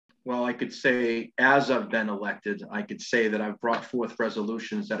Well, I could say, as I've been elected, I could say that I've brought forth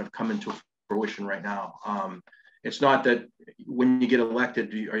resolutions that have come into fruition right now. It's not that when you get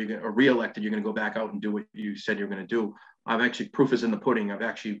elected, or re-elected, you're going to go back out and do what you said you're going to do. I've actually, proof is in the pudding. I've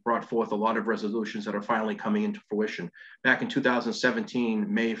actually brought forth a lot of resolutions that are finally coming into fruition. Back in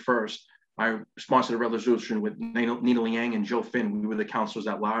 2017, May 1st, I sponsored a resolution with Nina Liang and Joe Finn. We were the councilors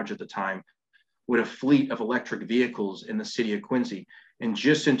at large at the time, with a fleet of electric vehicles in the city of Quincy. And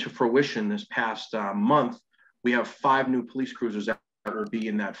just into fruition this past month, we have 5 new police cruisers that are be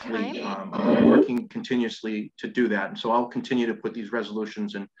in that fleet. I'm working continuously to do that. And so I'll continue to put these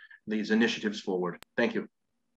resolutions and these initiatives forward. Thank you.